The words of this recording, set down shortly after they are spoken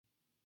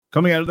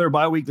Coming out of their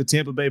bye week, the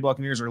Tampa Bay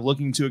Buccaneers are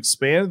looking to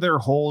expand their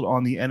hold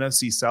on the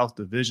NFC South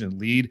division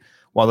lead,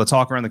 while the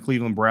talk around the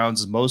Cleveland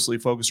Browns is mostly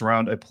focused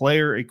around a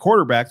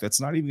quarterback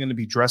that's not even going to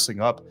be dressing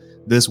up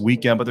this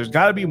weekend. But there's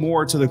got to be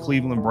more to the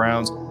Cleveland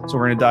Browns, so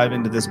we're going to dive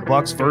into this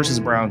Bucs versus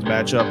Browns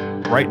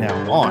matchup right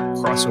now on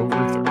Crossover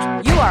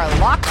Thursday. You are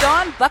Locked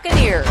On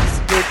Buccaneers,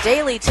 your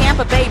daily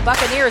Tampa Bay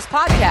Buccaneers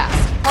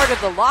podcast, part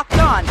of the Locked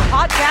On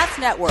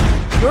Podcast Network,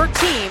 your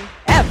team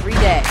every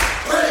day.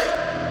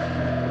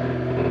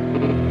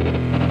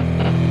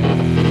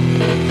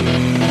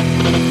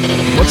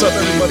 What's up,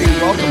 everybody?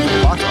 Welcome to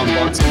the Locked On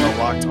Bucs and the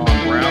Locked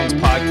On Browns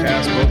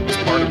podcast, both as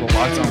part of the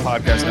Locked On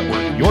Podcast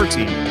Network, your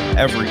team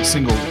every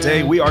single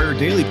day. We are your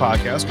daily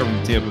podcast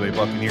covering the Tampa Bay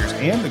Buccaneers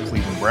and the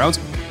Cleveland Browns,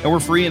 and we're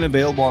free and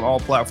available on all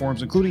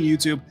platforms, including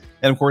YouTube.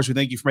 And, of course, we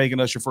thank you for making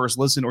us your first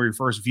listen or your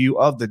first view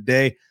of the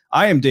day.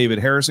 I am David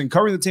Harrison,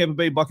 covering the Tampa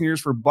Bay Buccaneers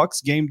for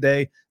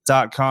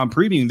BucsGameDay.com,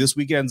 previewing this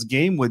weekend's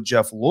game with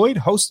Jeff Lloyd,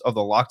 host of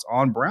the Locked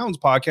On Browns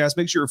podcast.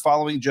 Make sure you're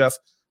following Jeff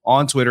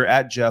on Twitter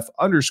at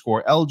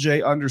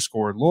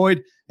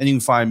Jeff_LJ_Lloyd. And you can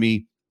find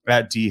me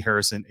at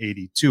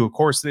DHarrison82. Of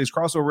course, today's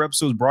crossover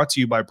episode is brought to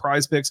you by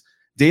Prize Picks,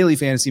 daily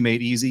fantasy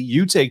made easy.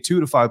 You take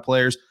 2 to 5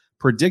 players,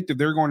 predict if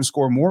they're going to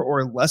score more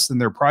or less than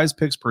their Prize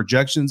Picks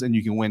projections, and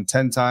you can win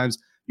 10 times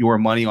your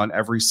money on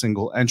every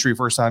single entry.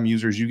 First-time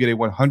users, you get a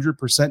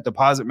 100%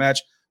 deposit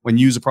match when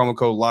you use the promo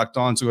code Locked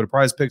On. So go to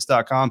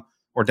prizepicks.com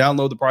or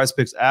download the Prize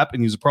Picks app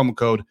and use the promo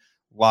code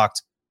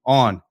Locked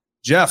On.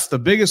 Jeff, the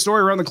biggest story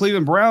around the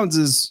Cleveland Browns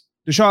is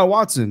Deshaun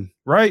Watson,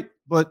 right?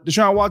 But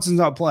Deshaun Watson's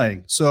not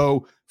playing.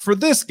 So for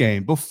this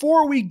game,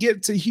 before we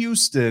get to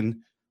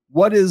Houston,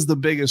 what is the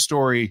biggest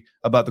story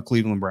about the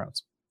Cleveland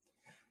Browns?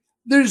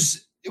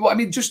 Just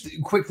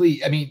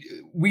quickly,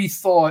 we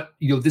thought,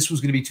 this was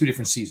going to be 2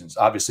 different seasons.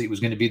 Obviously, it was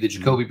going to be the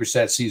Jacoby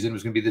Brissett season. It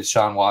was going to be the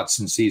Deshaun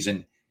Watson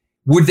season.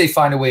 Would they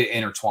find a way to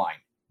intertwine?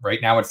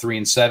 Right now at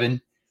 3-7,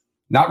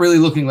 not really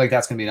looking like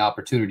that's going to be an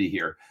opportunity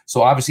here.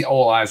 So obviously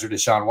all eyes are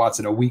Deshaun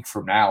Watson a week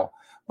from now.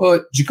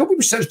 But Jacoby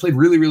Brissett has played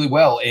really, really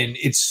well. And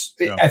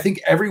I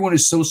think everyone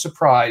is so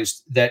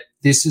surprised that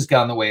this has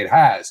gone the way it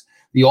has.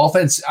 The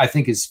offense, I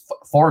think, has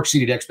far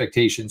exceeded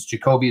expectations.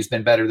 Jacoby has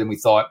been better than we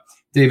thought.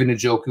 David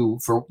Njoku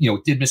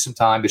did miss some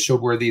time, but showed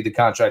worthy of the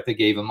contract they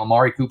gave him.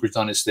 Amari Cooper's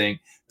done his thing.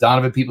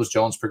 Donovan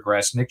Peoples-Jones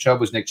progressed. Nick Chubb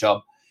was Nick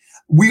Chubb.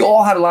 We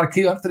all had a lot of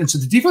confidence that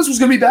the defense was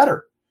going to be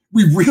better.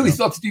 We really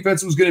thought the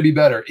defense was going to be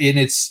better. And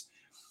it's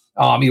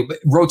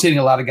rotating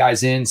a lot of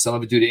guys in, some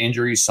of it due to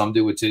injuries, some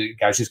due to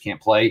guys just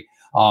can't play.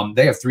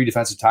 They have 3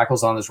 defensive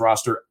tackles on this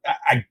roster.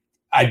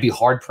 I'd be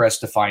hard-pressed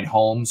to find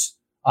homes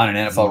on an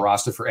NFL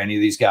roster for any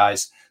of these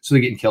guys. So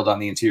they're getting killed on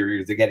the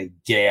interior. They're getting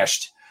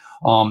gashed.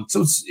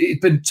 So it's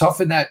been tough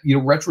in that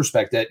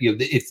retrospect that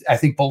I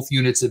think both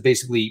units have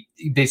basically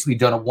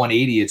done a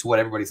 180 to what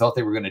everybody thought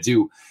they were going to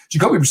do.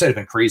 Jacoby Brissett has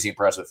been crazy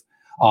impressive.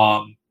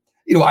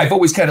 I've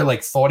always kind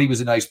of thought he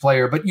was a nice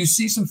player, but you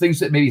see some things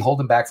that maybe hold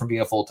him back from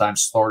being a full-time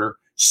starter.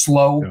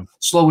 Slow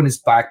in his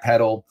back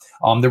pedal.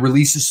 The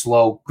release is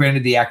slow.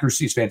 Granted, the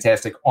accuracy is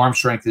fantastic. Arm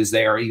strength is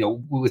there.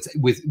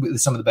 With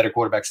some of the better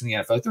quarterbacks in the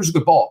NFL, there's a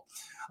good ball,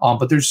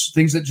 but there's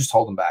things that just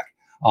hold him back.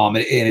 And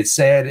it's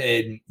sad.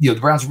 And the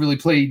Browns really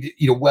played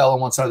well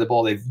on one side of the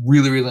ball. They've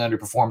really, really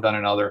underperformed on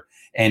another.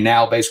 And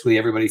now basically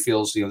everybody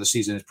feels the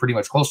season is pretty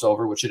much close to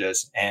over, which it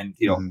is. And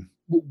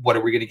what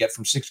are we going to get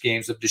from 6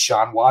 games of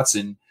Deshaun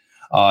Watson?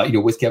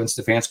 With Kevin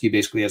Stefanski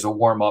basically as a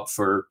warm up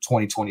for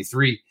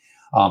 2023.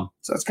 So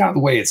that's kind of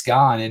the way it's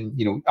gone.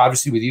 And,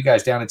 obviously with you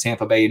guys down in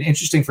Tampa Bay, and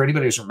interesting for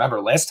anybody who's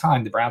remember, last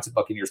time the Browns and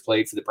Buccaneers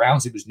played for the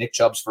Browns, it was Nick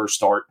Chubb's first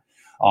start.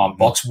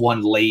 Bucs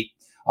won late.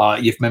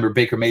 You remember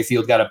Baker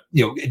Mayfield got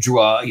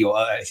drew a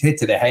hit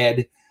to the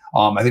head.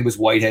 I think it was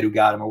Whitehead who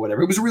got him or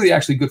whatever. It was a really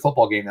actually good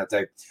football game that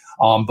day.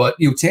 But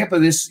Tampa,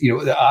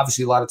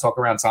 obviously a lot of talk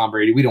around Tom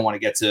Brady. We don't want to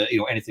get to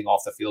anything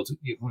off the field.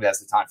 Who has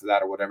the time for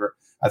that or whatever?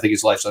 I think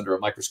his life's under a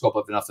microscope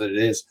of enough that it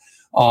is.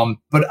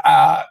 But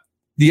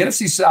the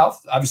NFC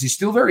South obviously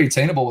still very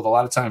attainable with a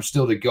lot of time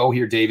still to go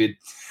here, David.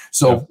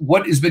 So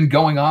what has been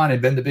going on and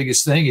been the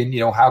biggest thing? And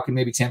how can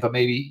maybe Tampa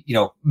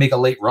make a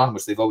late run,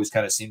 which they've always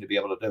kind of seemed to be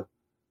able to do.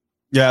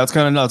 Yeah, it's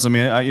kind of nuts. I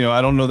mean,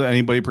 I don't know that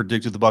anybody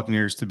predicted the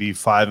Buccaneers to be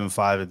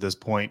 5-5 at this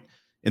point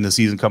in the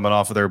season coming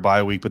off of their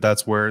bye week, but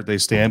that's where they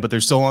stand. But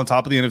they're still on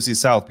top of the NFC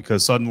South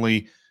because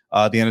suddenly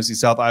the NFC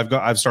South,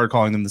 I've started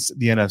calling them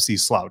the NFC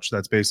slouch.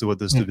 That's basically what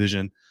this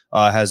division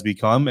has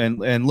become.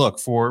 And look,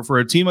 for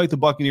a team like the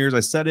Buccaneers,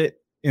 I said it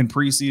in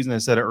preseason, I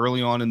said it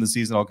early on in the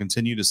season, I'll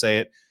continue to say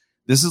it.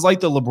 This is like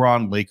the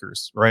LeBron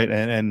Lakers, right?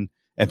 And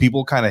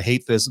people kind of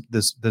hate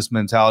this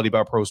mentality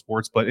about pro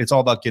sports, but it's all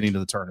about getting to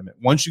the tournament.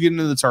 Once you get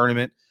into the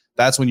tournament,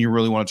 that's when you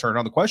really want to turn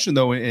on. The question,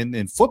 though,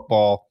 in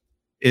football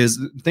is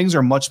things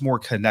are much more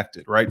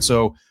connected, right?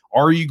 So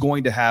are you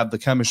going to have the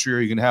chemistry? Are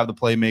you going to have the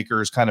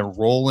playmakers kind of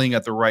rolling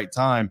at the right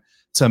time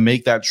to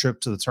make that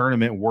trip to the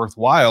tournament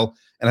worthwhile?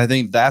 And I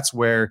think that's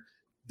where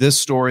this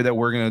story that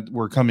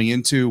we're coming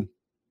into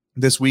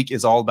this week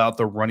is all about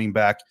the running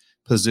back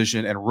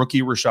position and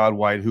rookie Rachaad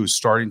White, who's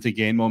starting to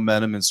gain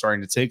momentum and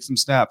starting to take some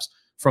snaps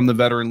from the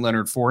veteran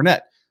Leonard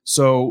Fournette.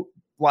 So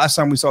last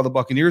time we saw the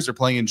Buccaneers, they're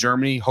playing in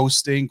Germany,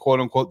 hosting, quote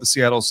unquote, the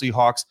Seattle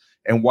Seahawks.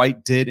 And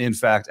White did, in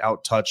fact,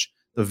 outtouch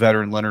the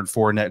veteran Leonard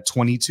Fournette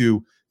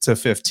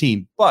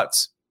 22-15.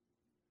 But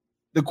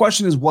the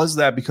question is, was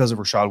that because of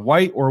Rachaad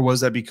White, or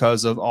was that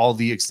because of all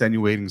the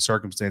extenuating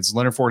circumstances?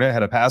 Leonard Fournette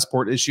had a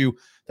passport issue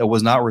that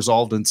was not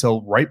resolved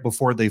until right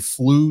before they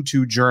flew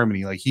to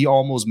Germany. Like, he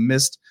almost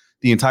missed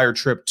the entire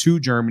trip to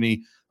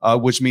Germany,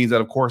 which means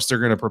that, of course, they're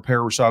going to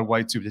prepare Rachaad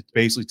White to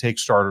basically take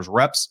starters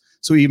reps.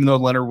 So even though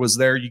Leonard was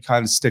there, you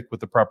kind of stick with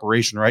the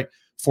preparation, right?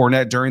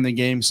 Fournette during the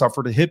game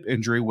suffered a hip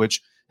injury,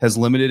 which has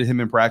limited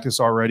him in practice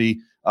already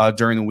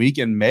during the week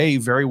and may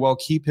very well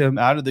keep him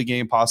out of the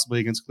game, possibly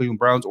against Cleveland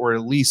Browns, or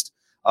at least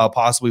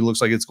possibly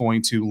looks like it's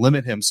going to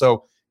limit him.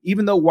 So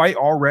even though White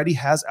already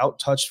has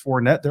outtouched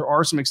Fournette, there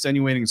are some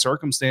extenuating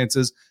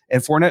circumstances,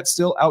 and Fournette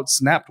still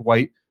outsnapped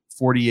White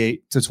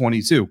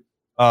 48-22.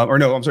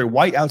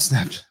 White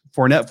outsnapped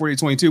Fournette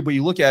 48-22, but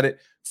you look at it,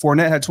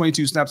 Fournette had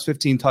 22 snaps,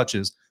 15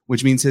 touches,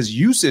 which means his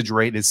usage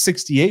rate is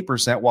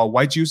 68%, while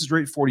White's usage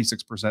rate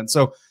 46%.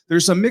 So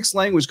there's some mixed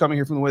language coming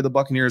here from the way the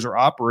Buccaneers are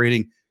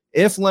operating.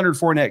 If Leonard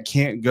Fournette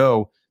can't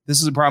go,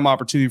 this is a prime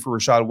opportunity for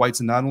Rachaad White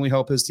to not only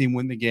help his team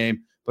win the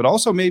game, but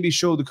also maybe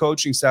show the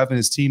coaching staff and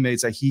his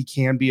teammates that he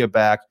can be a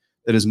back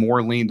that is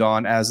more leaned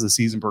on as the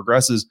season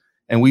progresses.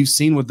 And we've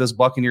seen with this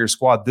Buccaneers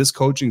squad, this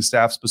coaching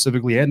staff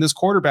specifically, and this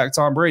quarterback,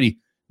 Tom Brady,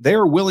 they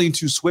are willing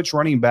to switch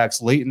running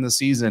backs late in the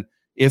season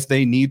if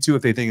they need to,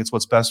 if they think it's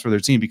what's best for their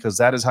team, because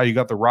that is how you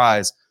got the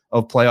rise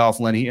of playoff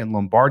Lenny and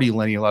Lombardi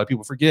Lenny. A lot of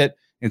people forget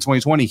in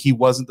 2020, he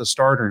wasn't the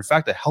starter. In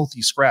fact, a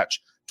healthy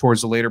scratch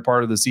towards the later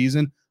part of the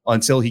season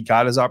until he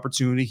got his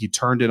opportunity. He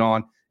turned it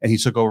on and he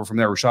took over from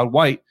there. Rachaad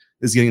White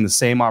is getting the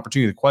same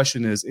opportunity. The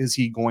question is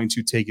he going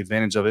to take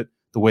advantage of it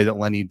the way that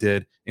Lenny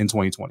did in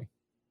 2020?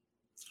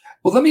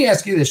 Well, let me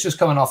ask you this, just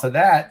coming off of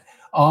that,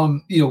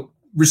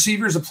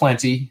 receivers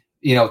aplenty,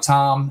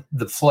 Tom,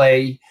 the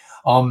play,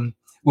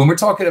 when we're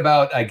talking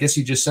about, I guess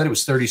you just said it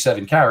was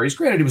 37 carries.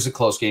 Granted, it was a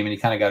close game and he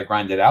kind of got to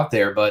grind it out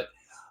there. But,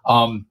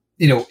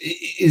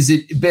 is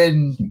it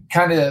been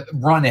kind of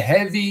run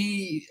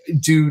heavy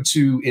due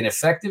to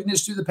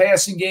ineffectiveness through the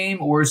passing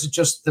game, or is it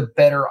just the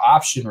better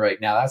option right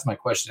now? That's my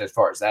question as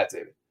far as that,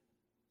 David.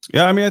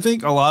 Yeah, I mean, I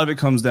think a lot of it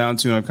comes down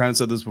to, and I've kind of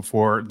said this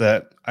before,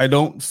 that I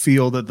don't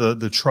feel that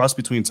the trust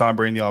between Tom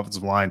Brady and the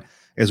offensive line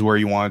is where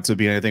you want it to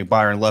be. And I think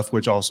Byron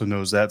Leftwich also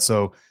knows that.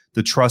 So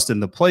the trust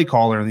in the play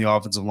caller and the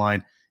offensive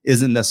line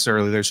isn't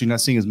necessarily there. So you're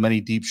not seeing as many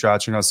deep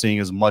shots. You're not seeing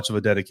as much of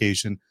a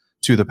dedication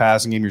to the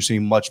passing game. You're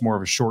seeing much more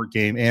of a short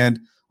game and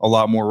a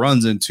lot more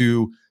runs.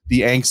 Into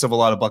the angst of a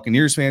lot of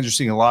Buccaneers fans, you're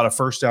seeing a lot of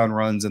first down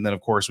runs. And then,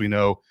 of course, we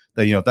know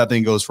that, if that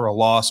thing goes for a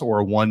loss or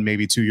a 1,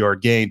 maybe 2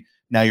 yard gain,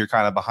 now you're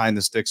kind of behind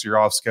the sticks, you're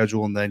off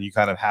schedule, and then you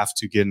kind of have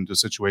to get into a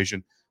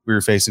situation where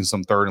you're facing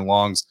some 3rd and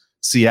longs.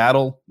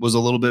 Seattle was a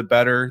little bit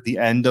better. The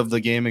end of the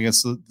game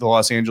against the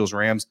Los Angeles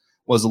Rams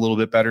was a little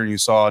bit better. And you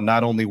saw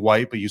not only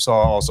White, but you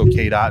saw also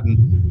Cade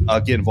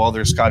Otton get involved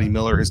there. Scotty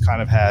Miller has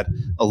kind of had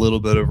a little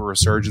bit of a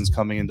resurgence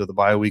coming into the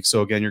bye week.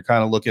 So again, you're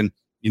kind of looking,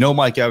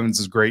 Mike Evans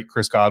is great.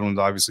 Chris Godwin's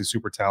obviously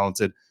super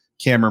talented.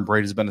 Cameron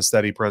Brate has been a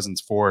steady presence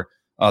for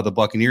the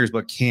Buccaneers,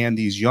 but can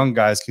these young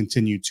guys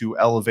continue to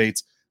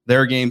elevate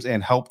their games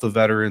and help the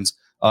veterans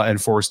and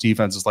force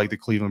defenses like the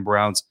Cleveland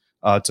Browns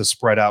to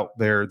spread out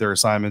their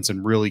assignments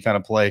and really kind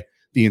of play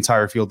the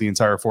entire field, the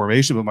entire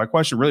formation? But my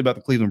question really about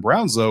the Cleveland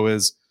Browns, though,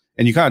 is,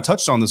 and you kind of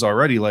touched on this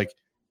already, like,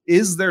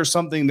 is there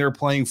something they're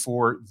playing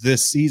for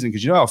this season?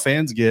 Because you know how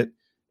fans get,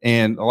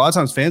 and a lot of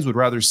times fans would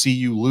rather see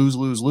you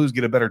lose,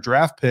 get a better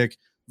draft pick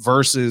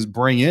versus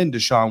bring in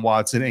Deshaun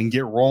Watson and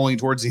get rolling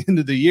towards the end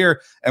of the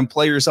year and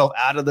play yourself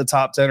out of the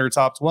top 10 or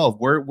top 12.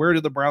 Where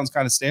do the Browns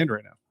kind of stand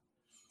right now?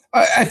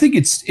 I think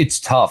it's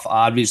tough,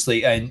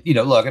 obviously. And,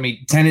 look, I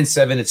mean,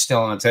 10-7, it's still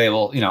on the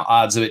table,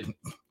 odds of it. Come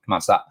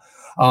on, stop.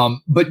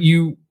 But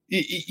you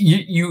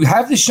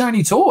have this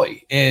shiny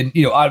toy, and,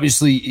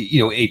 obviously,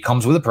 it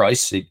comes with a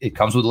price. It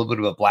comes with a little bit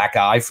of a black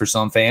eye for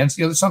some fans.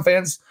 There's some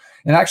fans,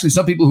 and actually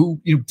some people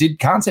who, did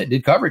content,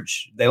 did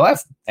coverage. They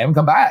left, they haven't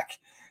come back.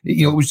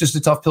 It was just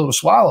a tough pill to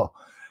swallow.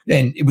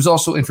 And it was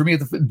also, and for me at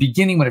the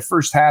beginning, when it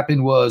first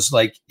happened, was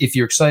like, if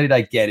you're excited,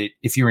 I get it.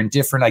 If you're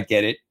indifferent, I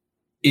get it.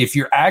 If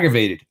you're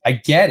aggravated, I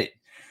get it.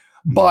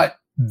 But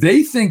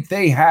they think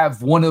they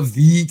have one of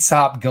the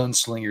top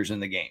gunslingers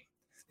in the game.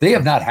 They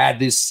have not had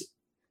this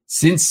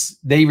since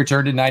they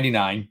returned in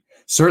 99.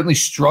 Certainly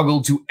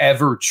struggled to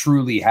ever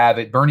truly have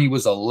it. Bernie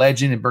was a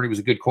legend, and Bernie was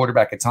a good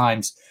quarterback at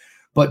times.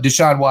 But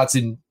Deshaun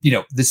Watson,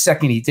 the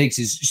second he takes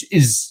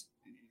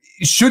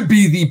should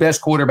be the best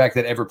quarterback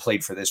that ever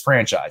played for this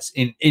franchise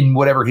in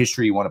whatever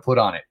history you want to put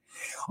on it.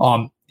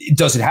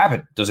 Does it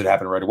happen? Does it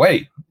happen right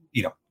away?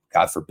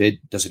 God forbid,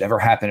 does it ever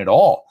happen at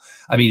all?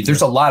 I mean,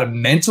 there's a lot of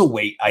mental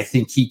weight I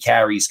think he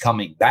carries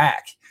coming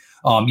back.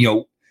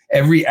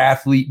 Every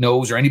athlete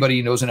knows, or anybody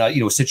who knows in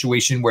a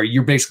situation where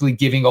you're basically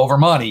giving over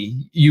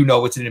money,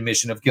 it's an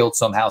admission of guilt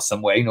somehow,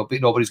 some way.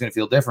 Nobody's going to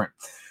feel different.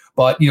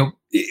 But,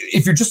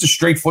 if you're just a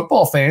straight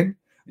football fan,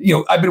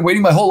 I've been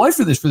waiting my whole life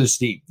for this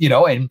team,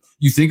 and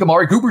you think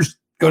Amari Cooper's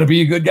going to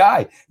be a good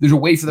guy. There's a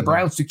way for the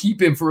Browns to keep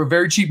him for a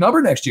very cheap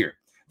number next year.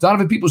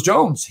 Donovan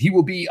Peoples-Jones, he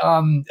will be a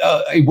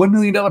 $1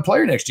 million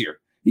player next year.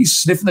 He's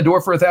sniffing the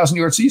door for a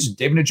 1,000-yard season.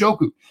 David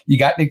Njoku, you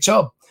got Nick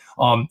Chubb.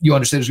 You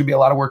understand there's going to be a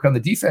lot of work on the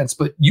defense,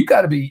 but you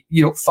got to be,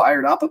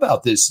 fired up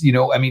about this.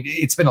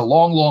 It's been a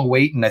long, long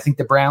wait. And I think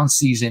the Browns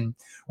season,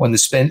 when the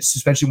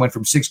suspension went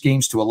from 6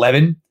 games to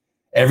 11,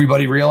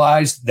 everybody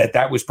realized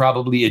that was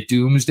probably a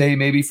doomsday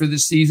maybe for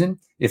this season.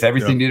 If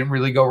everything didn't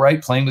really go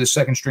right, playing with a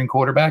second string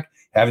quarterback,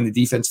 having the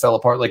defense fell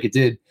apart like it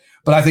did.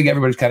 But I think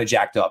everybody's kind of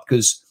jacked up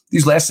because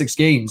these last 6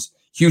 games,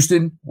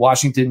 Houston,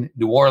 Washington,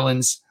 New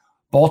Orleans,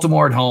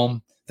 Baltimore at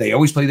home, they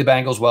always play the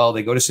Bengals well.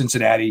 They go to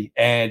Cincinnati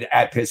and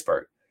at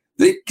Pittsburgh.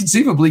 They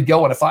conceivably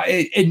go on a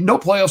 5, and no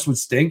playoffs would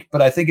stink.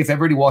 But I think if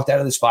everybody walked out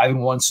of this 5-1,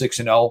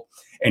 6-0,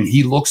 and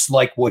he looks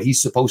like what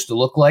he's supposed to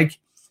look like,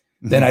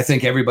 then I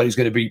think everybody's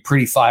going to be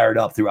pretty fired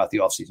up throughout the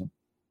offseason.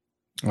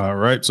 All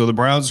right. So the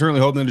Browns are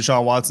certainly hoping that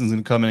Deshaun Watson's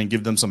going to come in and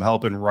give them some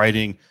help in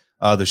writing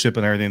the ship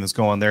and everything that's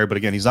going there. But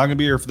again, he's not going to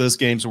be here for this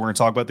game. So we're going to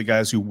talk about the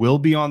guys who will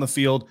be on the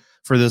field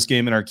for this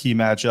game in our key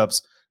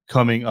matchups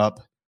coming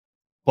up.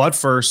 But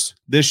first,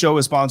 this show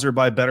is sponsored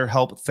by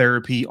BetterHelp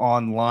Therapy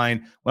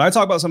Online. When I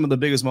talk about some of the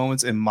biggest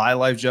moments in my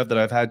life, Jeff, that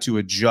I've had to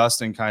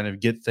adjust and kind of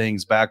get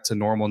things back to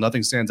normal,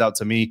 nothing stands out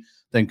to me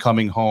than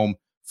coming home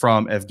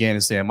from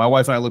Afghanistan. My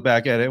wife and I look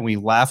back at it and we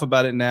laugh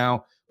about it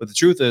now. But the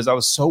truth is, I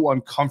was so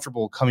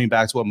uncomfortable coming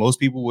back to what most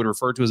people would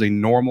refer to as a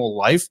normal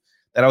life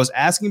that I was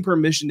asking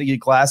permission to get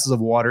glasses of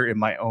water in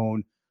my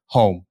own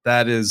home.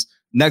 That is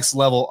next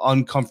level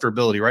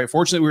uncomfortability, right?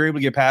 Fortunately, we were able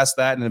to get past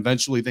that, and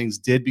eventually things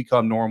did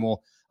become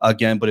normal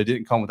again, but it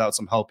didn't come without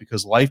some help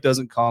because life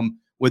doesn't come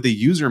with a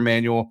user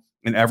manual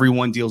and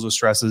everyone deals with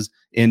stresses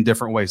in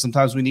different ways.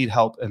 Sometimes we need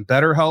help, and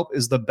BetterHelp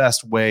is the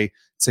best way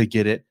to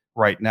get it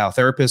right now.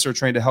 Therapists are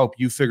trained to help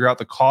you figure out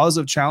the cause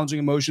of challenging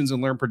emotions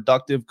and learn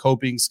productive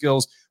coping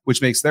skills,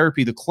 which makes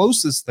therapy the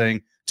closest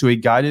thing to a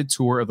guided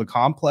tour of the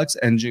complex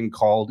engine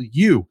called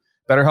you.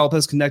 BetterHelp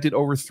has connected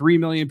over 3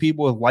 million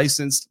people with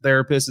licensed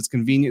therapists. It's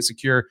convenient,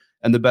 secure,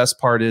 and the best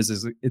part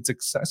is it's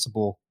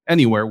accessible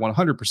anywhere,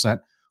 100%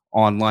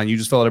 online. You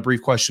just fill out a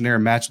brief questionnaire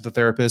and match with the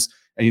therapist.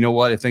 And you know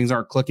what? If things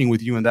aren't clicking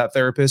with you and that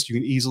therapist, you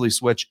can easily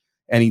switch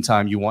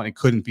anytime you want. It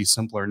couldn't be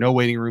simpler. No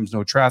waiting rooms,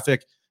 no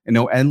traffic, and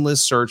no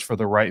endless search for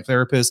the right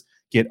therapist.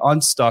 Get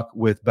unstuck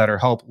with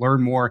BetterHelp.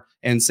 Learn more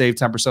and save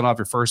 10% off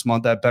your first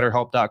month at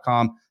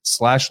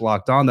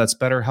BetterHelp.com/lockedon. That's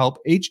BetterHelp,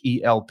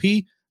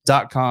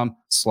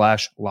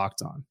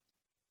 HELP.com/lockedon.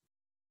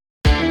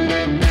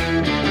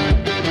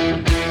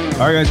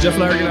 All right, guys, Jeff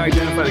and I are going to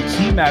identify the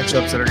key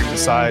matchups that are going to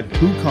decide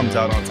who comes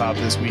out on top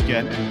this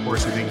weekend. And, of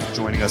course, we thank you for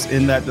joining us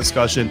in that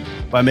discussion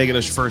by making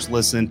us your first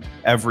listen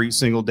every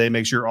single day.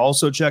 Make sure you're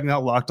also checking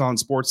out Locked On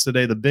Sports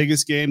Today, the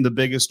biggest game, the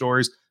biggest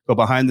stories, go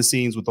behind the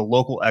scenes with the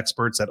local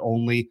experts that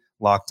only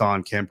Locked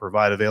On can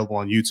provide, available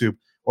on YouTube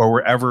or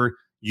wherever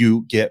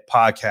you get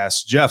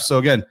podcasts. Jeff, so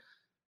again,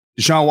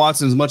 Deshaun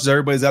Watson, as much as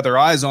everybody's got their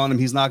eyes on him,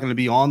 he's not going to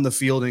be on the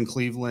field in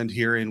Cleveland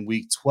here in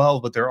Week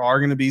 12, but there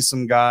are going to be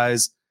some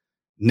guys.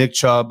 Nick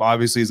Chubb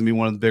obviously is going to be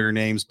one of the bigger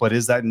names, but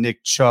is that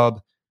Nick Chubb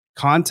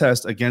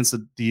contest against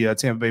the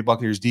Tampa Bay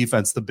Buccaneers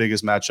defense the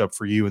biggest matchup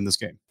for you in this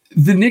game?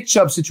 The Nick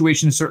Chubb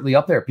situation is certainly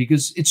up there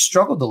because it's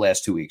struggled the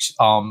last 2 weeks.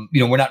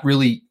 We're not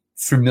really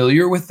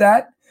familiar with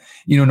that.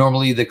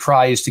 Normally the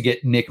cry is to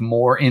get Nick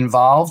more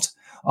involved.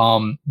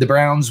 The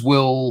Browns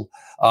will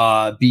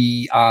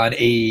be on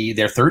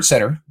their third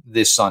center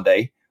this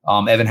Sunday.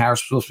 Evan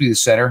Harris was supposed to be the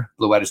center,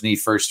 blew out his knee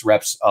first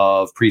reps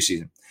of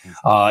preseason.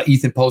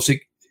 Ethan Posick,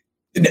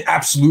 an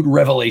absolute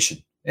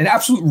revelation,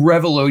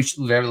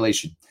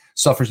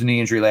 suffers a knee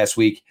injury last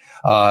week.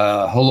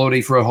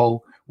 Haloti Froho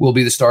will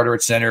be the starter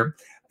at center.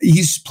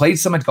 He's played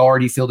some at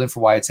guard. He filled in for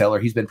Wyatt Teller.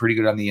 He's been pretty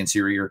good on the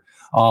interior.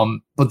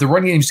 But the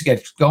running game needs to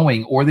get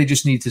going, or they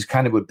just need to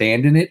kind of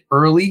abandon it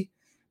early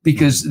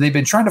because they've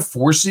been trying to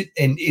force it.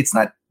 And it's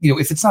not,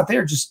 if it's not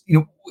there, just,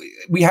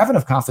 we have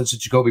enough confidence in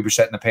Jacoby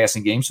Brissett in the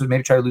passing game. So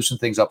maybe try to loosen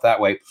things up that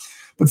way.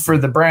 But for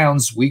the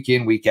Browns, week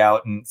in, week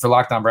out, and for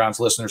Locked On Browns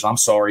listeners, I'm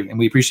sorry. And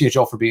we appreciate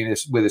y'all for being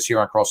with us here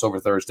on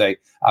Crossover Thursday.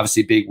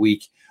 Obviously, a big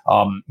week,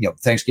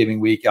 Thanksgiving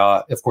week.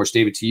 Of course,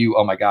 David, to you,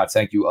 oh my God,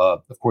 thank you.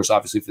 Of course,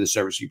 obviously, for the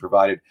service you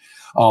provided.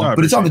 But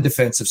it's on the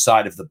defensive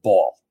side of the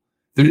ball.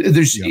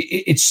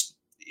 It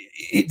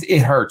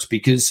hurts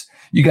because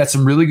you got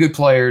some really good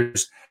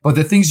players, but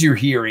the things you're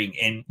hearing,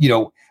 and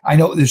I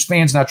know there's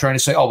fans not trying to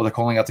say, oh, well, they're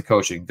calling out the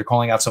coaching, they're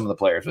calling out some of the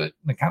players, but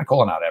they're kind of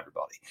calling out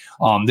everybody.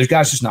 There's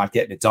guys just not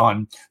getting it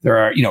done. There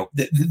are,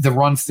 the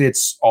run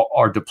fits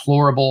are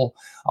deplorable.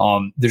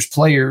 There's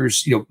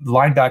players,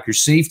 linebackers,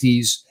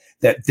 safeties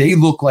that they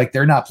look like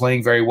they're not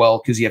playing very well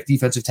because you have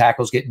defensive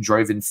tackles getting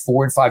driven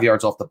 4 and 5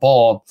 yards off the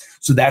ball.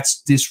 So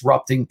that's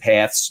disrupting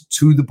paths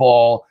to the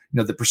ball,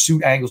 the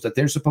pursuit angles that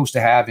they're supposed to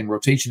have in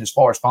rotation as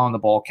far as following the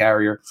ball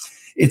carrier.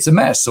 It's a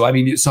mess. So,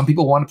 some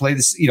people want to play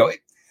this,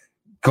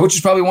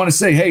 Coaches probably want to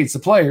say, hey, it's the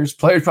players.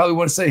 Players probably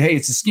want to say, hey,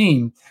 it's a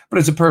scheme, but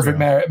it's a perfect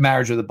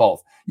marriage of the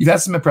both. You've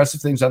had some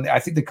impressive things on there. I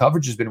think the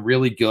coverage has been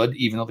really good,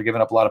 even though they're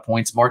giving up a lot of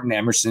points. Martin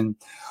Emerson,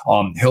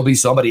 he'll be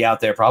somebody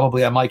out there,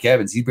 probably on Mike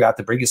Evans. He's got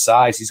the biggest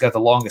size. He's got the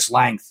longest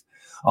length.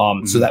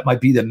 So that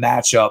might be the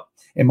matchup.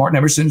 And Martin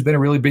Emerson's been a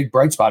really big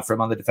bright spot for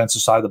him on the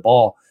defensive side of the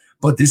ball.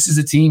 But this is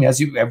a team, as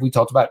we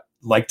talked about,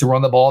 like to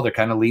run the ball. They're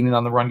kind of leaning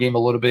on the run game a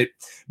little bit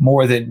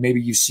more than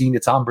maybe you've seen the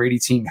Tom Brady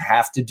team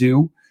have to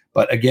do.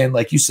 But again,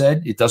 like you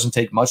said, it doesn't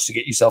take much to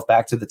get yourself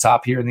back to the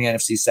top here in the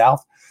NFC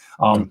South.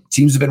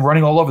 Teams have been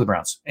running all over the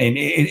Browns. And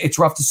it's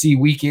rough to see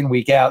week in,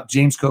 week out.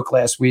 James Cook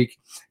last week,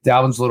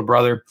 Dalvin's little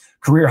brother,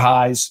 career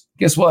highs.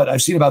 Guess what?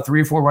 I've seen about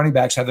 3 or 4 running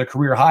backs have their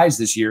career highs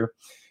this year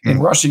in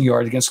rushing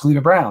yards against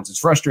Cleveland Browns. It's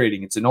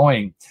frustrating. It's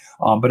annoying.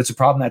 But it's a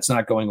problem that's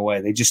not going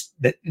away. They just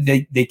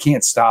they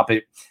can't stop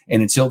it.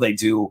 And until they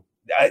do,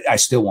 I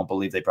still won't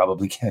believe they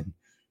probably can.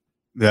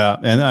 Yeah,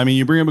 and I mean,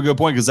 you bring up a good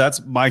point because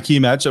that's my key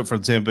matchup for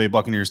the Tampa Bay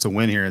Buccaneers to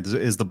win here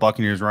is the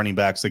Buccaneers running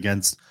backs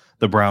against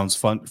the Browns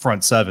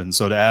front seven.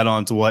 So to add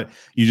on to what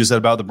you just said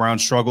about the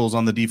Browns' struggles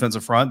on the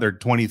defensive front, they're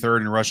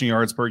 23rd in rushing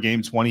yards per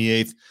game,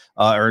 28th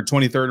or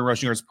 23rd in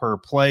rushing yards per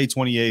play,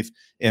 28th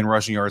in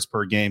rushing yards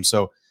per game.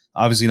 So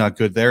obviously not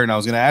good there. And I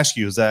was going to ask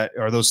you,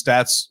 are those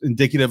stats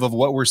indicative of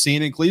what we're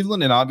seeing in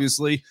Cleveland? And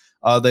obviously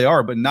they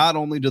are. But not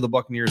only do the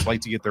Buccaneers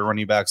like to get their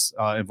running backs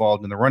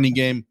involved in the running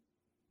game,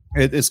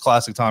 it's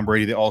classic Tom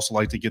Brady. They also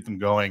like to get them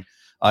going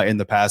in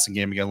the passing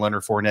game. Again,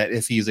 Leonard Fournette,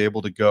 if he's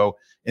able to go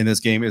in this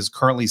game, is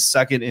currently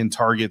second in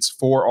targets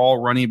for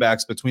all running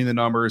backs between the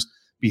numbers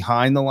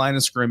behind the line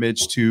of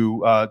scrimmage to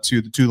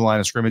the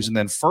line of scrimmage, and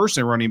then first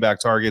in running back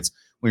targets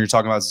when you're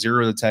talking about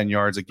 0 to 10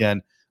 yards.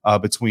 Again,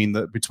 between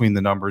the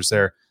numbers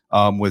there,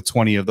 with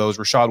 20 of those.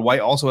 Rachaad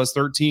White also has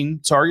 13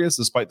 targets,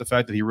 despite the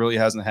fact that he really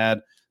hasn't had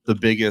the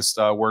biggest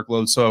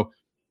workload. So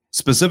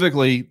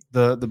specifically,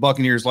 the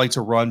Buccaneers like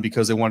to run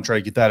because they want to try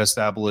to get that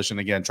established and,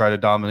 again, try to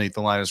dominate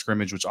the line of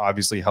scrimmage, which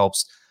obviously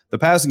helps the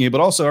passing game.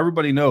 But also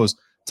everybody knows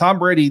Tom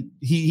Brady,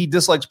 he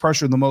dislikes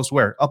pressure the most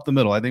where? Up the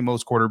middle. I think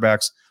most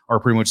quarterbacks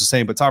are pretty much the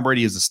same, but Tom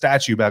Brady is a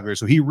statue back there,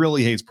 so he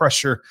really hates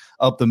pressure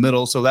up the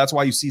middle. So that's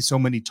why you see so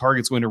many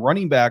targets going to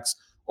running backs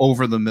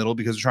over the middle,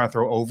 because they're trying to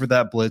throw over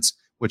that blitz,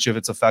 which if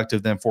it's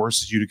effective then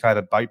forces you to kind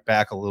of bite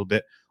back a little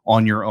bit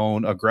on your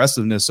own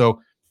aggressiveness.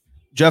 So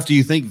Jeff, do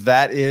you think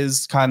that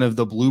is kind of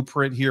the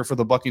blueprint here for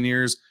the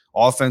Buccaneers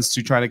offense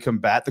to try to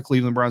combat the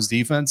Cleveland Browns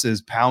defense,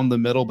 is pound the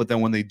middle, but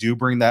then when they do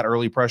bring that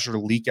early pressure, to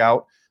leak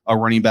out a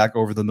running back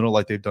over the middle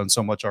like they've done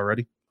so much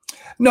already?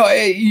 No,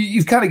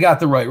 you've kind of got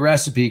the right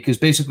recipe, because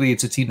basically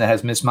it's a team that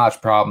has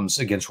mismatch problems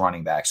against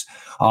running backs.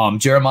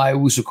 Jeremiah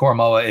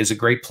Owusu-Koramoah is a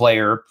great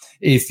player.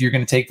 If you're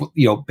going to take,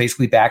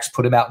 basically backs,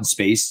 put him out in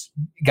space,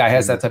 guy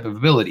has that type of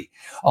ability.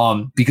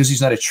 Because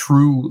he's not a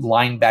true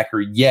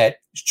linebacker yet,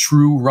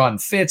 true run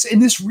fits.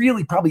 And this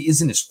really probably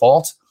isn't his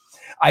fault.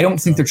 I don't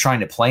think they're trying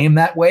to play him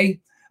that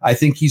way. I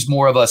think he's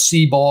more of a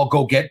see ball,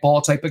 go get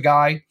ball type of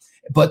guy,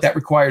 but that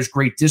requires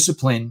great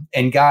discipline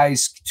and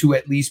guys to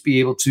at least be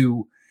able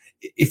to,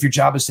 if your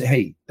job is to,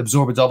 hey,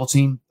 absorb a double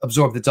team,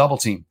 absorb the double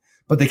team,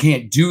 but they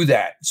can't do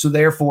that. So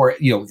therefore,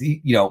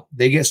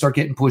 they start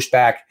getting pushed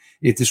back.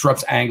 It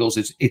disrupts angles.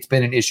 It's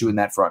been an issue in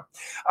that front.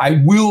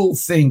 I will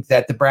think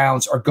that the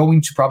Browns are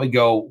going to probably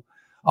go,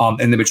 and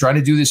they've been trying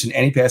to do this in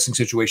any passing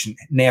situation,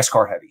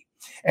 NASCAR heavy.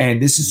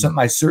 And this is something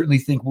I certainly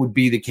think would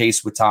be the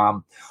case with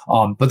Tom.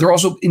 But they're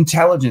also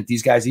intelligent,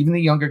 these guys, even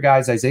the younger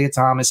guys, Isaiah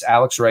Thomas,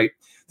 Alex Wright,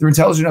 they're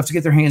intelligent enough to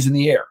get their hands in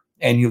the air.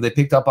 And, they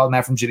picked up on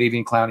that from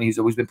Jadeveon Clowney. He's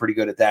always been pretty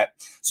good at that.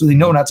 So they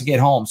know not to get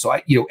home. So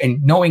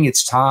and knowing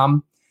it's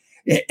Tom,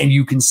 and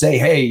you can say,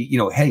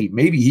 hey,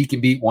 maybe he can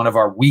beat one of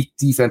our weak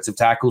defensive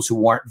tackles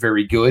who aren't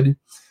very good.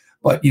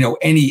 But,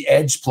 any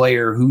edge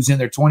player who's in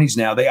their 20s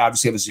now, they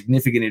obviously have a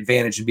significant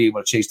advantage in being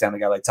able to chase down a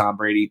guy like Tom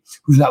Brady,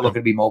 who's not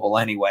looking to be mobile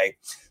anyway.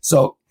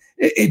 So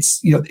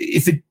it's,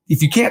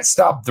 if you can't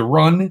stop the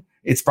run,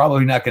 it's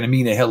probably not going to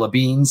mean a hill of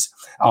beans.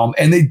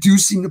 And they do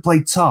seem to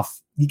play tough.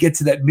 You get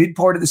to that mid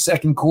part of the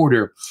second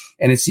quarter,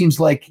 and it seems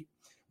like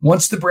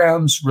once the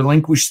Browns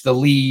relinquish the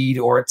lead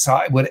or it's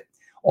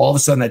all of a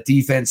sudden that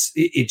defense,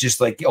 it just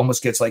like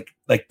almost gets like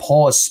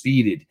pause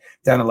speeded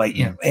down to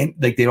and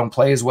like they don't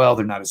play as well.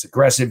 They're not as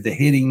aggressive. The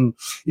hitting,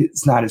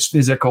 it's not as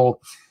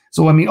physical.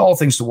 So, all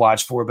things to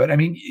watch for. But, I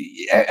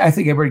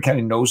think everybody kind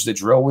of knows the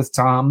drill with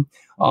Tom.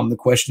 The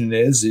question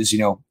is,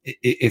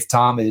 if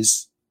Tom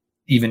is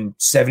even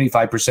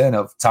 75%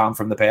 of Tom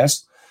from the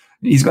past,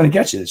 he's going to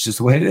get you. It's just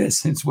the way it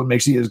is. It's what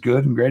makes he as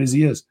good and great as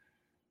he is.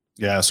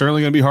 Yeah,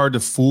 certainly going to be hard to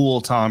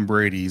fool Tom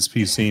Brady.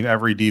 He's seen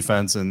every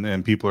defense,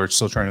 and people are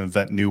still trying to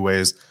invent new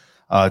ways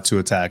to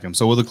attack him.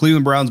 So will the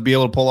Cleveland Browns be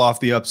able to pull off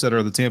the upset,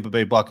 or the Tampa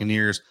Bay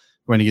Buccaneers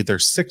going to get their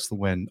 6th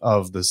win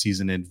of the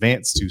season,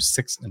 advance to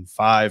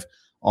 6-5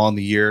 on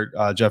the year?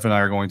 Jeff and I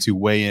are going to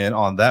weigh in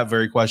on that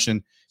very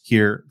question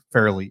here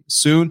fairly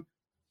soon.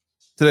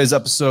 Today's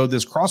episode,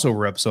 this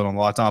crossover episode on the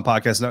Locked On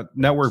Podcast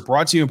Network,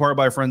 brought to you in part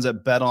by friends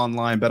at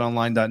BetOnline.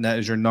 BetOnline.net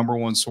is your number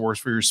one source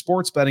for your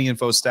sports betting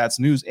info, stats,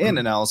 news, and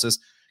analysis.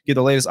 Get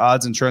the latest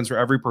odds and trends for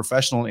every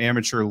professional and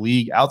amateur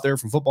league out there,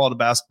 from football to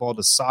basketball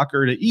to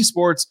soccer to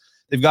esports.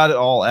 They've got it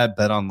all at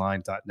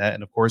betonline.net.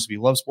 And of course, if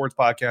you love sports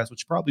podcasts,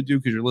 which you probably do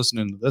because you're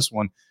listening to this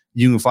one,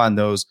 you can find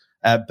those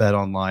at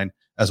betonline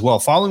as well.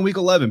 Following week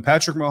 11,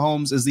 Patrick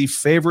Mahomes is the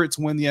favorite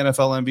to win the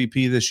NFL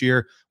MVP this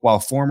year, while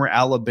former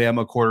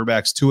Alabama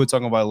quarterbacks Tua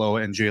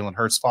Tagovailoa and Jalen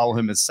Hurts follow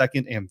him as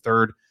second and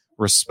third,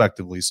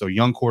 respectively. So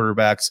young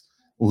quarterbacks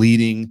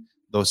leading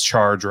those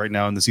charge right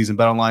now in the season.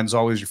 BetOnline is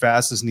always your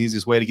fastest and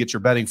easiest way to get your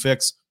betting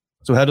fix.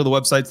 So head to the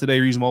website today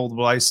or use mobile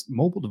device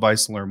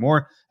to learn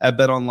more at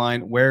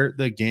BetOnline, where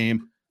the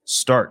game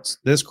starts.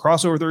 This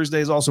Crossover Thursday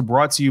is also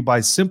brought to you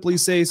by Simply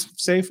Safe.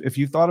 If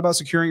you thought about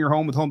securing your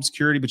home with home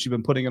security, but you've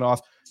been putting it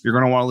off, you're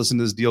going to want to listen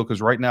to this deal,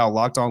 because right now,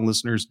 Locked On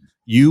listeners,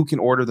 you can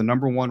order the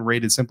 #1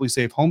 rated Simply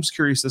Safe home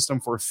security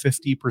system for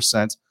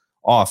 50%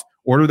 off.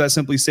 Order that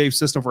Simply Safe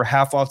system for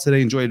half off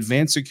today. Enjoy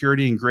advanced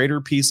security and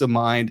greater peace of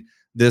mind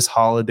this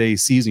holiday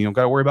season. You don't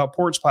got to worry about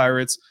porch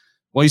pirates.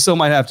 Well, you still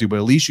might have to, but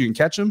at least you can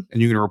catch them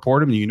and you can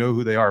report them and you know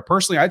who they are.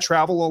 Personally, I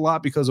travel a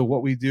lot because of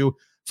what we do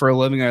for a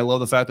living. I love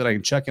the fact that I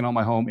can check in on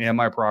my home and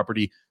my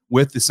property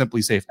with the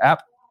Simply Safe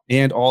app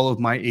and all of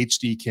my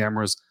HD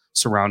cameras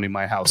surrounding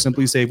my house.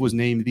 Simply Safe was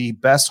named the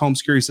best home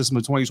security system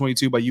of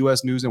 2022 by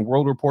U.S. News and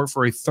World Report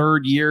for a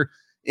third year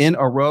in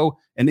a row.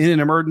 And in an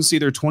emergency,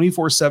 their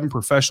 24/7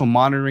 professional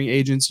monitoring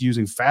agents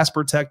using Fast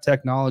Protect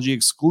technology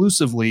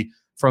exclusively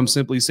from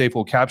Simply Safe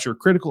will capture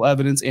critical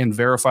evidence and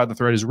verify the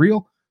threat is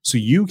real, so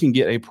you can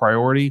get a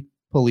priority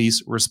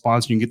police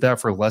response. You can get that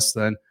for less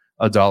than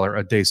 $1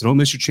 a day. So don't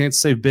miss your chance to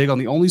save big on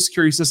the only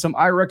security system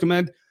I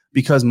recommend,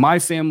 because my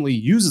family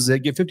uses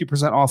it. Get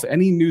 50% off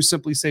any new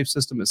Simply Safe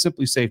system at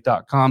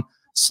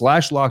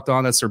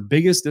simplysafe.com/lockedon. That's their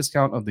biggest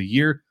discount of the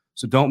year,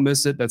 so don't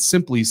miss it. That's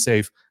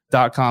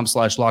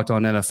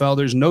simplysafe.com/lockedonnfl.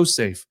 There's no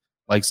safe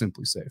like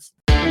Simply Safe.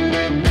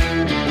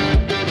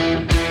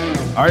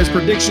 All right, it's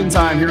prediction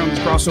time here on this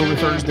Crossover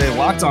Thursday.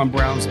 Locked On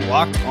Browns,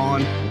 Locked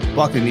On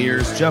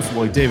Buccaneers. Jeff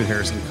Lloyd, David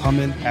Harrison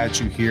coming at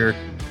you here.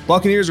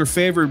 Buccaneers are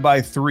favored by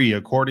 3,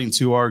 according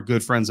to our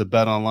good friends at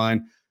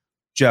BetOnline.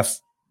 Jeff,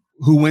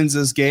 who wins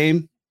this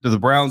game? Do the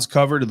Browns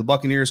cover? Do the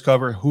Buccaneers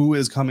cover? Who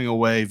is coming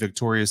away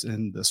victorious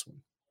in this one?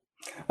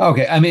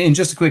 Okay, I mean,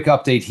 just a quick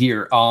update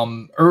here.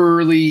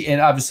 Early,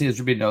 and obviously, as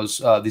everybody knows,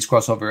 these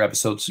crossover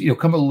episodes,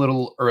 come a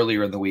little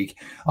earlier in the week.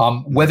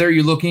 Whether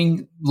you're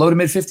looking low to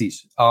mid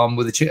 50s,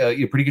 with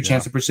a pretty good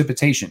chance of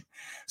precipitation.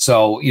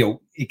 So,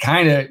 it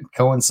kind of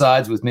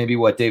coincides with maybe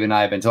what Dave and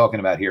I have been talking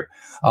about here.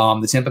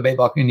 The Tampa Bay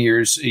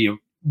Buccaneers,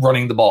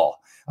 running the ball.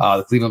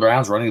 The Cleveland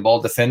Browns running the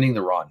ball, defending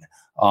the run.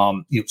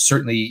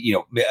 Certainly,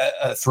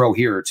 a throw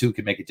here or two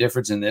could make a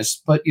difference in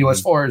this. But,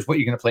 as far as what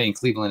you're going to play in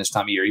Cleveland this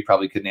time of year, you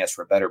probably couldn't ask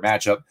for a better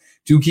matchup.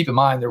 Do keep in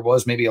mind there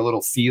was maybe a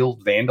little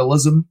field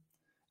vandalism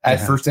at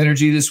First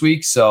Energy this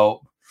week.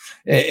 So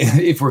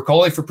if we're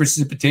calling for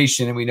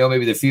precipitation and we know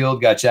maybe the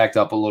field got jacked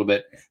up a little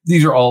bit,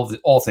 these are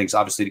all things,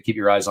 obviously, to keep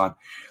your eyes on.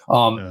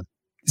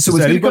 So does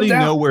anybody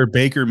know where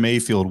Baker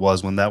Mayfield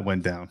was when that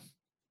went down?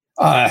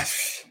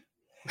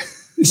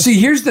 See,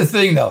 here's the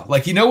thing, though.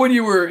 Like, when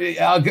you were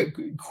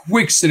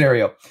quick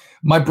scenario,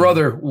 my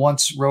brother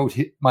once wrote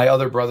my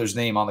other brother's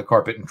name on the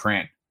carpet in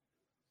crayon.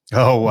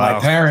 Oh, wow.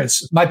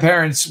 My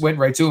parents went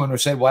right to him and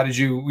said, "Why did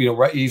you,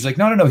 write?" He's like,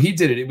 no, he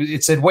did it.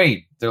 It said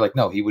Wayne. They're like,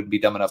 no, he wouldn't be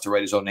dumb enough to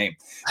write his own name.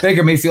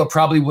 Baker Mayfield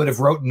probably would have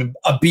written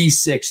a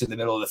B6 in the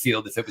middle of the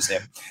field if it was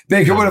him.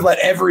 Baker would have let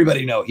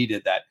everybody know he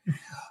did that.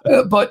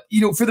 But,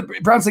 for the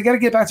Browns, they got to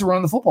get back to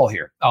running the football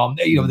here.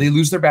 They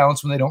lose their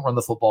balance when they don't run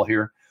the football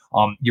here.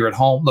 You're at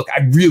home. Look,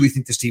 I really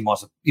think this team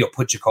wants to,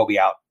 put Jacoby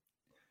out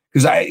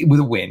with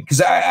a win,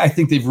 because I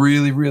think they've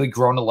really, really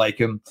grown to like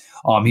him.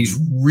 He's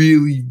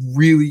really,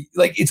 really,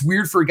 like, it's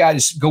weird for a guy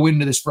to go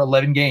into this for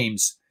 11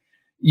 games,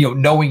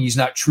 knowing he's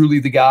not truly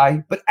the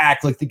guy, but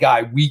act like the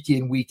guy week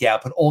in, week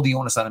out, put all the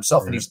onus on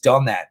himself, and he's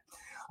done that.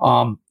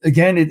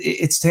 Again,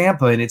 it's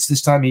Tampa, and it's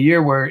this time of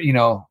year where,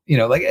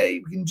 like,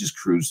 hey, we can just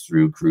cruise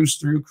through.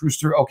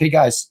 Okay,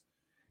 guys,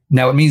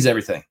 now it means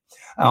everything.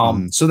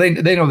 So they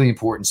know the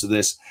importance of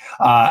this.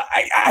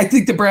 I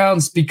think the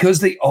Browns, because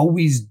they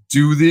always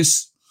do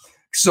this,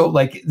 so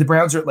like the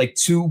Browns are at like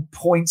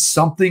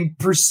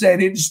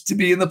 2-point-something% to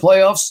be in the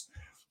playoffs.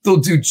 They'll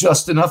do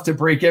just enough to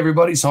break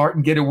everybody's heart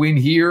and get a win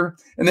here,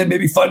 and then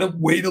maybe find a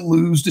way to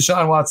lose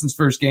Deshaun Watson's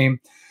first game.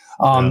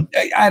 I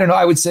don't know.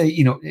 I would say,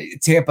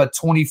 Tampa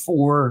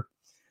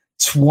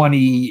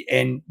 24-20,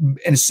 and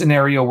in a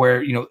scenario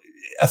where,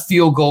 a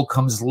field goal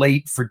comes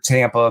late for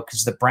Tampa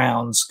because the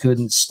Browns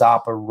couldn't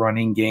stop a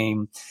running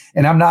game.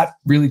 And I'm not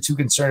really too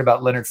concerned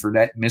about Leonard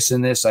Fournette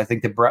missing this. I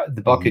think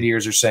the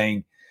Buccaneers are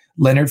saying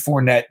Leonard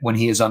Fournette, when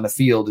he is on the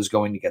field, is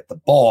going to get the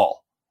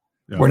ball.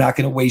 Yeah. We're not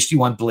going to waste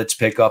you on blitz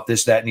pickup,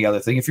 this, that, and the other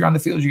thing. If you're on the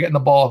field, you're getting the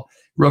ball.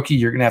 Rookie,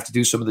 you're going to have to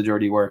do some of the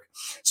dirty work.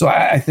 So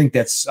I think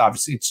that's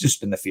obviously, it's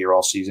just been the fear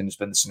all season. It's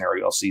been the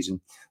scenario all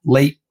season.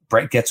 Late,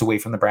 Brett gets away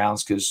from the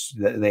Browns because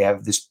they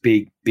have this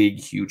big,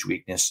 huge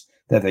weakness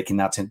that they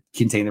cannot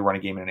contain the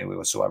running game in any way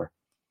whatsoever.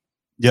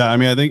 Yeah, I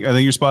mean, I think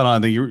you're spot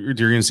on. I think you're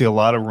going to see a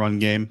lot of run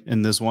game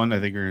in this one. I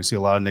think you're going to see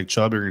a lot of Nick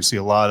Chubb. You're going to see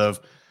a lot of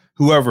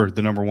whoever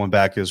the number one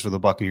back is for the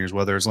Buccaneers,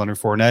 whether it's Leonard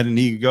Fournette and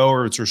he could go,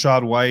 or it's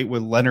Rachaad White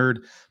with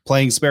Leonard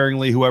playing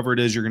sparingly, whoever it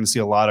is, you're going to see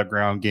a lot of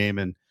ground game.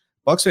 And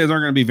Bucs fans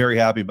aren't going to be very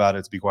happy about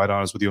it, to be quite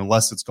honest with you,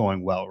 unless it's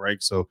going well,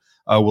 right? So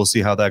we'll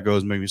see how that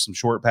goes. Maybe some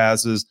short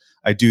passes.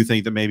 I do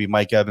think that maybe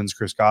Mike Evans,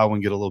 Chris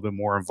Godwin get a little bit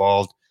more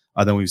involved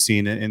than we've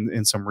seen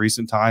in some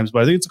recent times.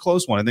 But I think it's a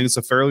close one. I think it's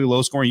a fairly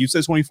low scoring. You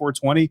said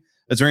 24-20.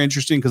 That's very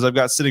interesting because I've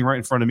got sitting right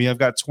in front of me, I've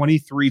got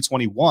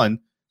 23-21.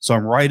 So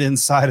I'm right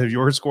inside of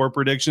your score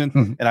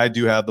prediction. And I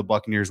do have the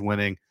Buccaneers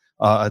winning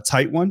a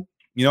tight one.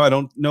 You know, I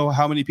don't know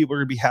how many people are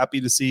going to be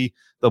happy to see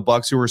the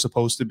Bucs, who are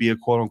supposed to be a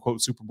quote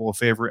unquote Super Bowl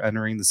favorite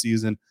entering the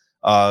season,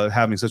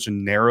 having such a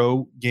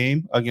narrow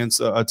game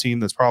against a team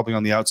that's probably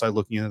on the outside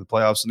looking into the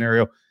playoff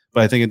scenario.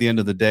 But I think at the end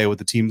of the day, what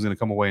the team's going to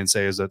come away and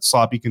say is that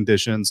sloppy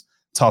conditions,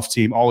 tough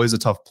team, always a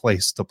tough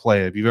place to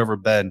play. If you've ever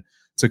been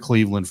to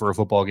Cleveland for a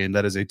football game,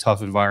 that is a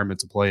tough environment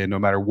to play in, no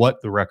matter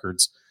what the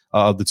records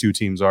of the two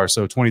teams are.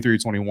 So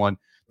 23-21,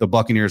 the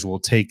Buccaneers will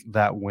take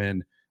that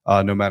win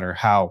no matter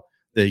how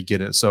they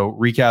get it. So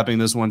recapping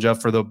this one,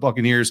 Jeff, for the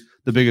Buccaneers,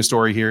 the biggest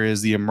story here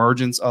is the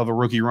emergence of a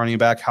rookie running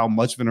back. How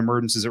much of an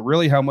emergence is it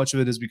really? How much of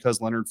it is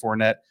because Leonard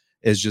Fournette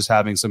is just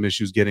having some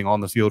issues getting on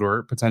the field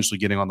or potentially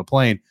getting on the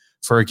plane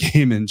for a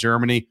game in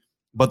Germany?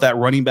 But that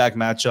running back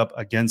matchup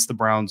against the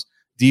Browns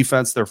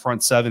defense, their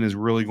front seven, is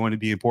really going to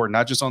be important,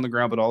 not just on the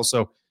ground, but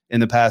also in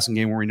the passing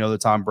game, where we know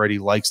that Tom Brady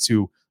likes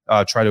to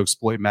try to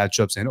exploit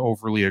matchups and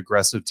overly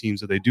aggressive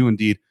teams that they do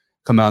indeed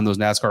come out in those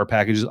NASCAR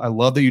packages. I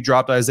love that you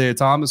dropped Isaiah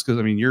Thomas because,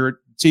 I mean, you're a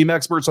team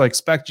expert, so I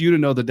expect you to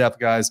know the depth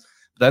guys.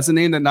 But that's a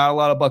name that not a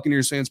lot of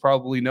Buccaneers fans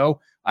probably know.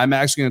 I'm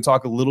actually going to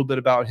talk a little bit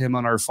about him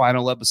on our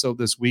final episode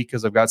this week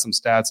because I've got some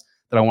stats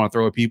that I want to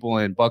throw at people.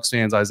 And Bucs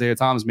fans, Isaiah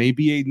Thomas may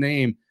be a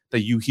name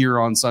that you hear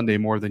on Sunday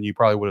more than you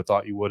probably would have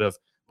thought you would have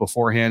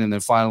beforehand. And then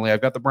finally,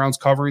 I've got the Browns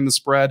covering the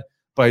spread,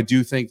 but I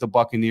do think the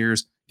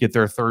Buccaneers get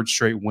their third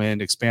straight win,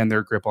 expand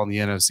their grip on the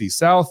NFC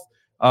South.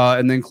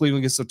 And then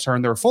Cleveland gets to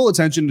turn their full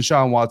attention to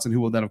Deshaun Watson,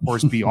 who will then, of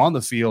course, be on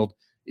the field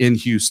in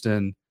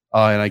Houston.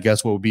 And I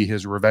guess what will be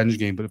his revenge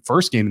game, but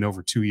first game in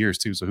over 2 years,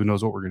 too. So who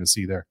knows what we're going to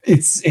see there.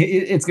 It's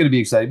going to be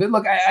exciting. But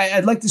look,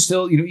 I'd like to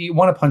still, you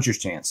want a puncher's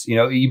chance.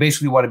 You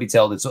basically want to be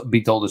told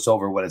it's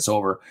over when it's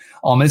over.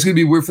 And it's going to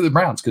be weird for the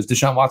Browns because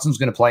Deshaun Watson's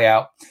going to play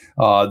out.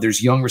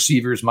 There's young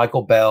receivers,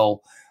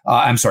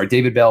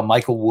 David Bell,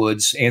 Michael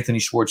Woods, Anthony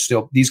Schwartz.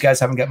 Still, these guys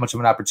haven't got much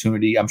of an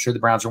opportunity. I'm sure the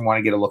Browns will want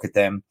to get a look at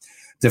them.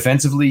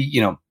 Defensively,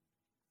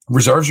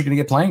 reserves are going to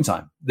get playing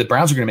time. The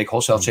Browns are going to make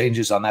wholesale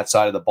changes on that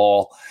side of the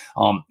ball.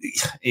 And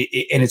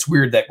it's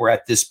weird that we're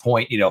at this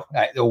point,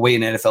 the way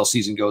an NFL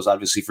season goes,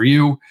 obviously for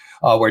you,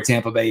 where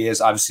Tampa Bay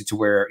is, obviously to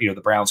where, the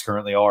Browns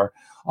currently are.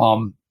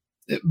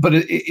 But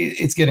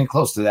it's getting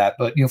close to that.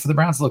 But, for the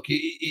Browns, look,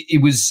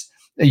 it was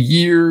a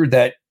year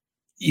that,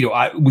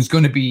 it was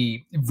going to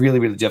be really,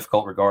 really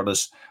difficult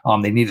regardless.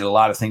 They needed a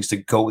lot of things to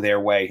go their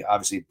way.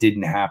 Obviously, it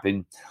didn't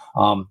happen.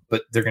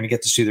 But they're going to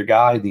get to see their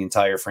guy. The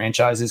entire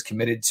franchise is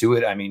committed to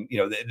it. I mean,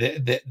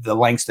 the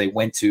lengths they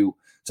went to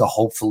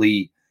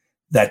hopefully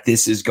that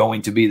this is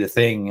going to be the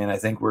thing. And I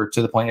think we're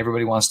to the point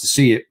everybody wants to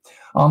see it.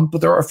 But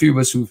there are a few of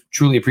us who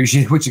truly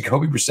appreciate what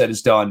Jacoby Brissett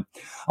has done.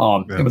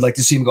 I would like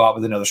to see him go out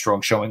with another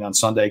strong showing on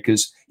Sunday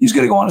because he's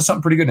going to go on to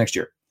something pretty good next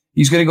year.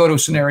 He's going to go to a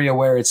scenario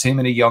where it's him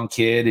and a young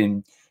kid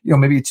and,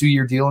 maybe a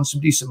 2-year deal and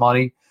some decent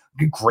money,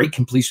 great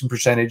completion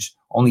percentage,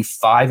 only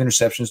 5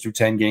 interceptions through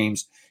 10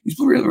 games. He's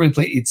really, really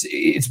played.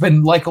 It's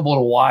been likable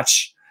to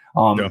watch,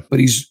 but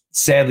he's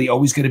sadly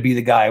always going to be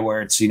the guy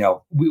where it's,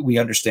 we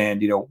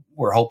understand,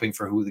 we're hoping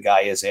for who the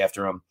guy is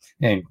after him.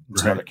 And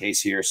it's another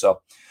case here.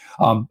 So,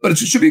 but it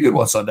should be a good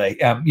one Sunday.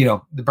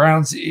 The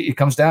Browns, it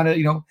comes down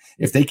to,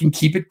 if they can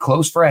keep it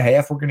close for a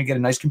half, we're going to get a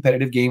nice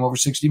competitive game over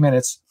 60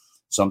 minutes.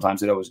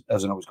 Sometimes it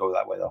doesn't always go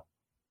that way, though.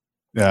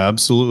 Yeah,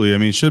 absolutely. I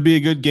mean, it should be a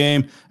good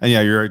game. And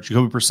yeah, you're right.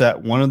 Jacoby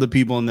Brissett, one of the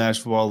people in the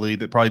National Football League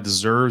that probably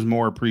deserves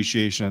more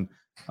appreciation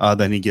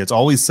than he gets.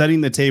 Always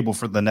setting the table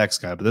for the next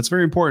guy. But that's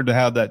very important to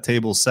have that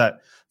table set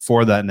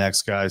for that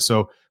next guy.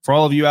 So for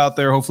all of you out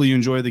there, hopefully you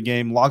enjoy the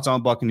game. Locked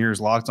On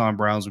Buccaneers, Locked On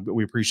Browns.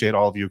 We appreciate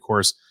all of you, of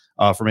course,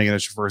 for making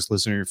us your first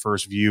listener, your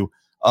first view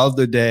of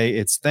the day.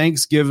 It's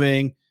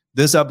Thanksgiving.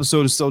 This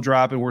episode is still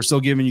dropping. We're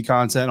still giving you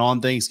content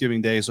on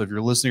Thanksgiving Day. So if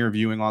you're listening or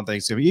viewing on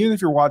Thanksgiving, even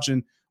if you're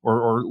watching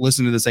or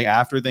listening to this thing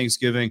after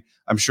Thanksgiving,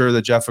 I'm sure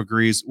that Jeff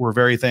agrees. We're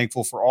very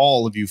thankful for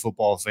all of you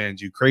football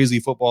fans, you crazy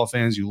football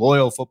fans, you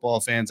loyal football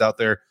fans out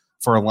there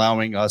for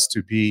allowing us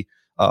to be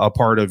a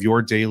part of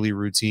your daily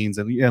routines.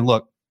 And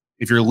look,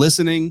 if you're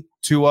listening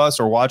to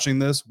us or watching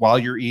this while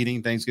you're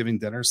eating Thanksgiving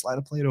dinner, slide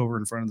a plate over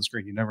in front of the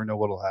screen. You never know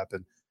what will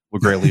happen. We'll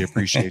greatly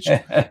appreciate you.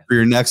 For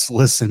your next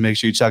listen, make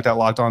sure you check out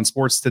Locked On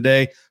Sports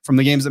today. From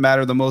the games that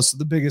matter the most to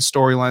the biggest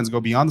storylines, go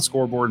beyond the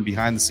scoreboard and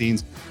behind the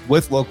scenes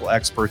with local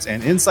experts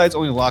and insights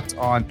only Locked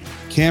On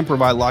can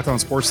provide. Locked On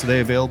Sports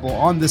today, available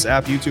on this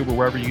app, YouTube, or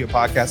wherever you get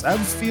podcasts. I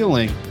have a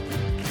feeling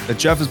that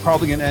Jeff is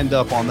probably going to end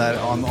up on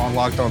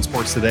Locked On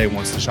Sports today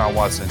once Deshaun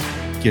Watson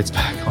gets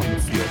back on the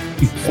field.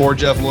 For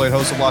Jeff Lloyd,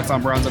 host of Locked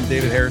On Browns, I'm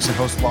David Harrison,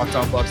 host of Locked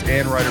On Bucks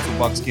and writer for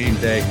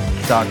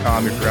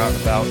BucksGameDay.com. If you're out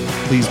and about,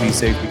 please be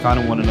safe. Be kind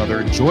of one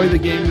another. Enjoy the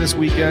game this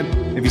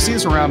weekend. If you see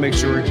us around, make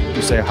sure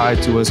you say hi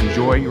to us.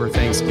 Enjoy your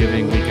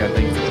Thanksgiving weekend.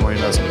 Thank you for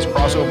joining us on this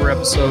crossover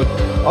episode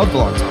of the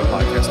Locked On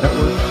Podcast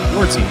Network.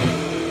 Your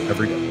team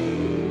every day.